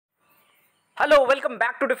Hello, welcome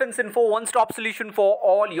back to Defense Info, one-stop solution for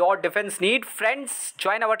all your defense need. Friends,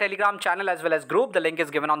 join our Telegram channel as well as group. The link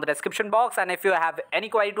is given on the description box. And if you have any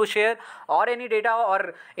query to share or any data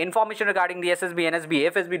or information regarding the SSB,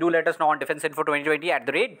 NSB, AFSB, do let us know on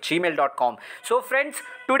defenseinfo2020@gmail.com. So friends,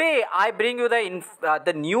 today I bring you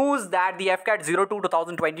the news that the AFCAT 02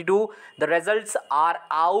 2022, the results are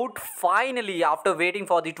out finally after waiting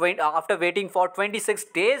for 26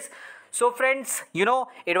 days. So friends,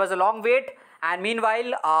 it was a long wait. And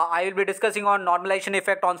meanwhile, I will be discussing on normalization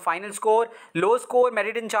effect on final score, low score,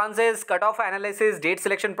 merit in chances, cutoff analysis, date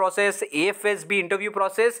selection process, AFSB interview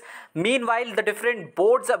process. Meanwhile, the different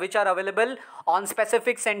boards which are available on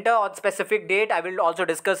specific center, on specific date, I will also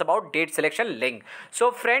discuss about date selection link.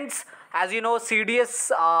 So friends, as you know,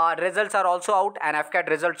 CDS results are also out and AFCAT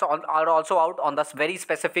results are also out on this very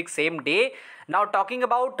specific same day. Now talking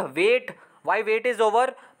about wait. Why wait is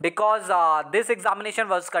over? Because this examination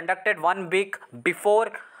was conducted 1 week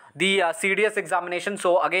before the CDS examination.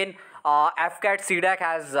 So again, AFCAT CDAC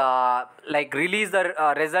has released the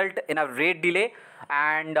result in a great delay.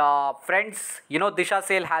 And friends, Disha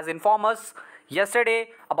Sale has informed us yesterday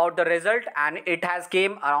about the result, and it has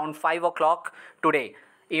came around 5 o'clock today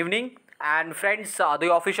evening. And friends,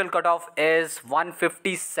 the official cutoff is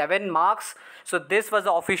 157 marks. So this was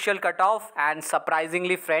the official cutoff, and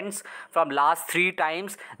surprisingly friends, from last 3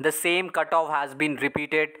 times the same cutoff has been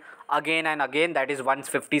repeated again and again, that is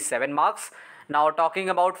 157 marks. Now talking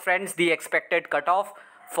about friends, the expected cutoff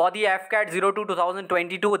for the AFCAT 02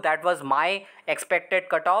 2022, that was my expected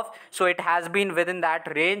cutoff. So it has been within that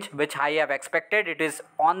range which I have expected. It is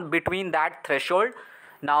on between that threshold.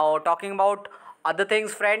 Now talking about other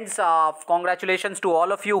things, friends, congratulations to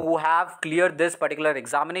all of you who have cleared this particular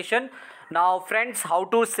examination. Now friends, how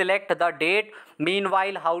to select the date,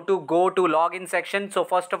 meanwhile how to go to login section. So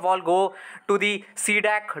first of all, go to the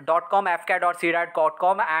cdac.com,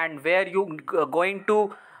 afcat.cdac.com, and where you going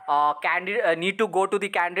to need to go to the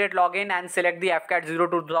candidate login and select the AFCAT 02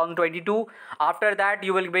 2022. After that,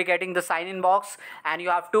 you will be getting the sign in box, and you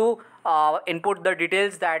have to input the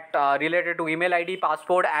details that related to email ID,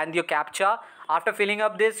 passport, and your captcha. After filling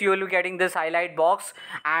up this, you will be getting this highlight box,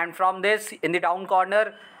 and from this, in the down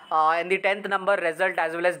corner, in the 10th number, result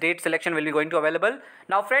as well as date selection will be going to available.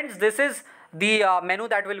 Now friends, this is the menu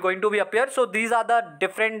that will going to be appear. So these are the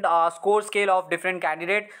different score scale of different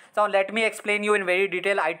candidate. So let me explain you in very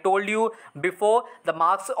detail. I told you before, the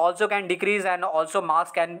marks also can decrease and also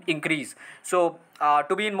marks can increase. So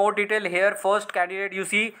to be in more detail here, first candidate, you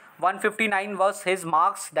see 159 was his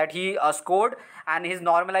marks that he scored, and his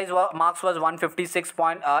normalized marks was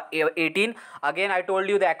 156.18. Again, I told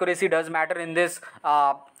you the accuracy does matter in this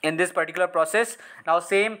particular process. Now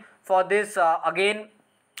same for this again,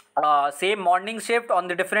 same morning shift on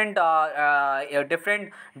the different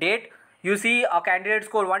date. You see a candidate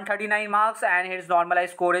score 139 marks and his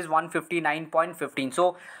normalized score is 159.15.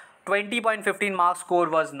 So 20.15 marks score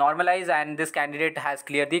was normalized, and this candidate has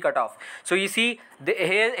cleared the cutoff. So you see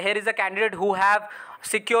here is a candidate who have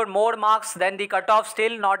secured more marks than the cutoff,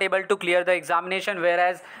 still not able to clear the examination,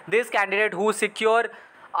 whereas this candidate who secured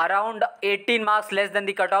around 18 marks less than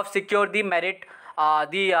the cutoff secured the merit,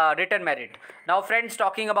 written merit. Now friends,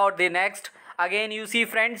 talking about the next, again you see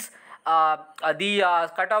friends, the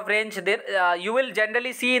cutoff range there, you will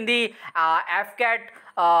generally see in the AFCAT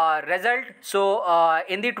result. So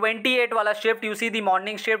in the 28 wala shift, you see the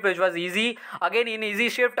morning shift which was easy. Again in easy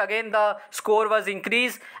shift, again the score was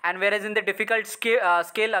increased, and whereas in the difficult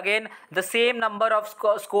scale, again the same number of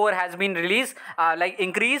score has been released,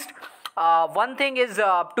 increased. One thing is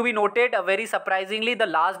to be noted, very surprisingly, the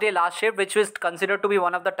last shift, which was considered to be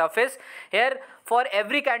one of the toughest, here for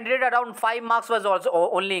every candidate around 5 marks was also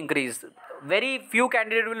only increased. Very few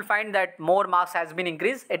candidates will find that more marks has been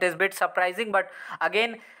increased. It is a bit surprising, but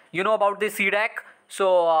again, you know about the CDAC,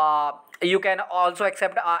 so you can also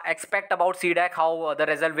expect about CDAC how the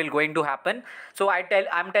result will going to happen. So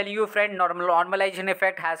I'm telling you friend, normalization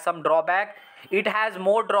effect has some drawback. It has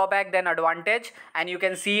more drawback than advantage, and you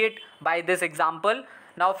can see it by this example.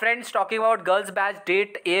 Now friends, talking about girls batch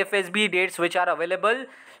date, AFSB dates which are available.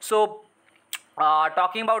 So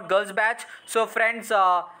talking about girls batch, so friends,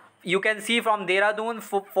 you can see from Dehradun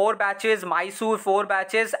 4 batches, Mysore 4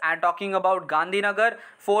 batches, and talking about Gandhinagar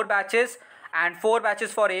 4 batches, and 4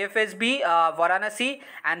 batches for AFSB, Varanasi,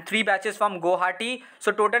 and 3 batches from Guwahati.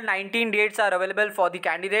 So total 19 dates are available for the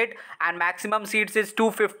candidate, and maximum seats is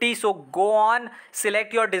 250. So go on,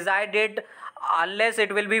 select your desired date unless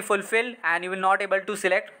it will be fulfilled, and you will not able to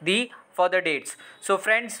select the further dates. So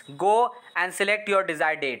friends, go and select your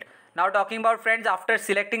desired date. Now talking about friends, after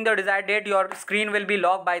selecting the desired date, your screen will be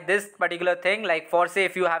locked by this particular thing. Like for say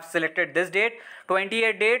if you have selected this date,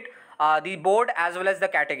 28 date, the board as well as the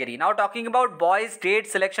category. Now talking about boys date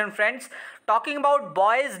selection friends, talking about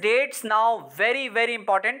boys dates now, very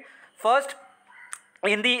important. First,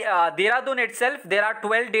 in the Dehradun itself, there are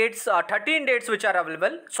 12 dates, 13 dates which are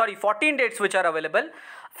available, sorry 14 dates which are available.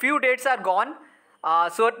 Few dates are gone,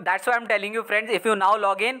 so that's why I'm telling you friends, if you now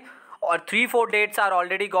log in, or 3-4 dates are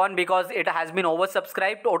already gone because it has been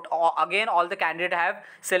oversubscribed, or again all the candidates have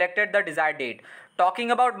selected the desired date. Talking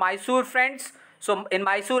about Mysore friends, so in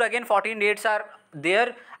Mysore again 14 dates are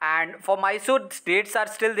there, and for Mysore dates are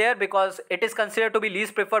still there because it is considered to be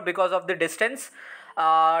least preferred because of the distance.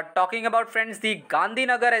 Talking about friends, the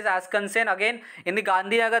Gandhinagar is as concerned, again in the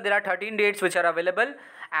Gandhinagar there are 13 dates which are available,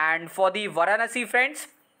 and for the Varanasi friends,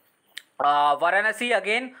 Varanasi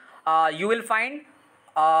again you will find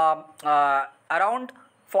around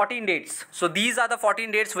 14 dates. So these are the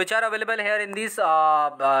 14 dates which are available here in this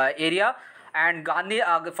area. And Gandhi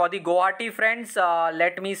for the Guwahati friends,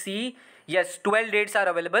 let me see, yes 12 dates are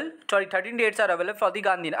available, sorry 13 dates are available for the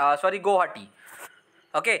Guwahati.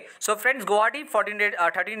 Okay, so friends, Guwahati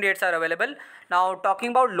 13 dates are available. Now talking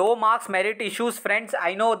about low marks merit issues friends,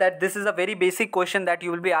 I know that this is a very basic question that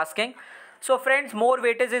you will be asking. So friends, more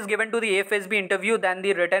weightage is given to the AFSB interview than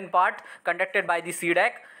the written part conducted by the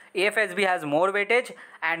CDAC. AFSB has more weightage,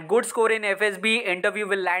 and good score in AFSB interview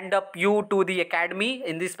will land up you to the academy,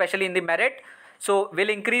 especially in the merit. So will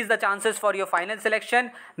increase the chances for your final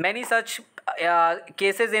selection. Many such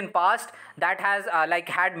cases in past that has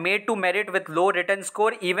had made to merit with low written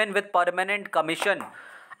score even with permanent commission.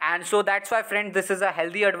 And so that's why friends, this is a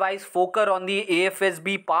healthy advice. Focus on the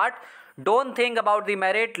AFSB part. Don't think about the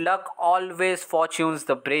merit. Luck always fortunes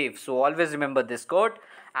the brave. So always remember this quote.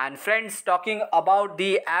 And friends, talking about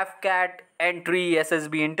the AFCAT entry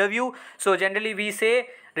SSB interview, so generally we say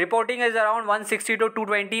reporting is around 160 to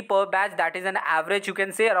 220 per batch. That is an average, you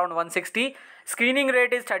can say around 160. Screening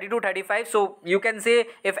rate is 30 to 35. So you can say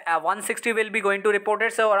if 160 will be going to report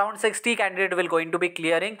it, so around 60 candidate will going to be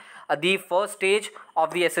clearing the first stage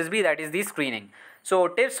of the SSB, that is the screening. So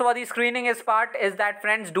tips for the screening is part is that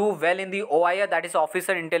friends, do well in the OIR, that is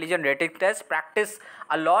Officer Intelligence Rating Test. Practice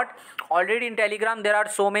a lot. Already in Telegram there are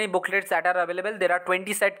so many booklets that are available. There are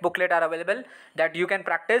 20 set booklet are available that you can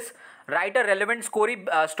practice. Write a relevant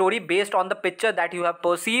story based on the picture that you have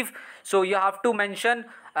perceived. So you have to mention,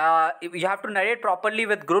 you have to narrate properly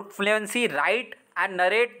with group fluency. Write and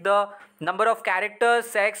narrate the number of characters,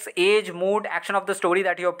 sex, age, mood, action of the story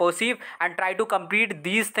that you have perceived, and try to complete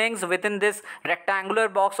these things within this rectangular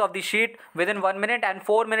box of the sheet within 1 minute, and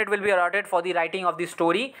 4 minutes will be allotted for the writing of the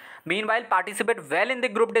story. Meanwhile, participate well in the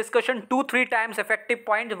group discussion 2-3 times effective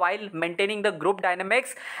points while maintaining the group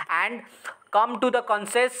dynamics, and come to the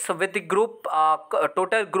consensus with the group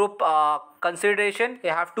total group consideration.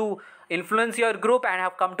 You have to influence your group and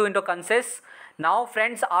have come to into consensus. Now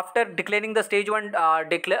friends, after declaring the stage 1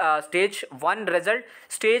 result,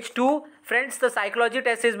 stage 2 friends, the psychology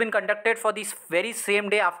test has been conducted for this very same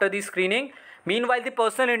day after the screening. Meanwhile, the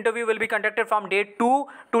personal interview will be conducted from day 2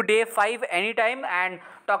 to day 5 anytime. And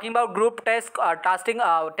talking about group test, testing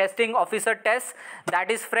officer test, that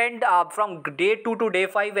is friend from day 2 to day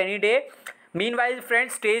 5 any day. Meanwhile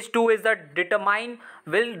friends, stage 2 is the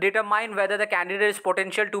will determine whether the candidate is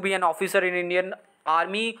potential to be an officer in Indian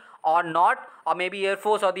Army or not, or maybe Air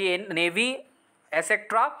Force or the Navy,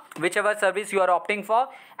 etc. Whichever service you are opting for.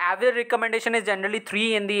 Average recommendation is generally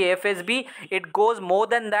 3 in the AFSB. It goes more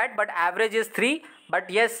than that, but average is 3.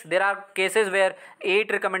 But yes, there are cases where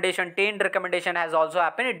 8 recommendation, 10 recommendation has also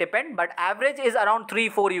happened. It depends, but average is around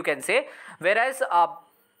 3-4 you can say. Whereas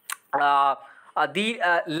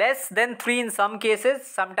less than 3 in some cases,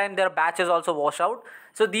 sometimes their batches also wash out.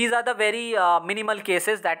 So these are the very minimal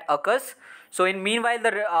cases that occurs. So in meanwhile,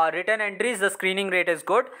 the written entries, the screening rate is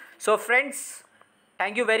good. So friends,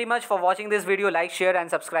 thank you very much for watching this video. Like, share and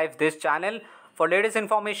subscribe this channel. For latest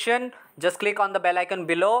information, just click on the bell icon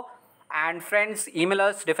below. And friends, email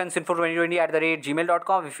us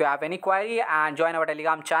defenseinfo2020@gmail.com if you have any query, and join our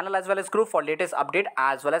Telegram channel as well as group for latest update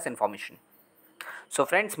as well as information. So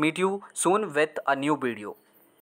friends, meet you soon with a new video.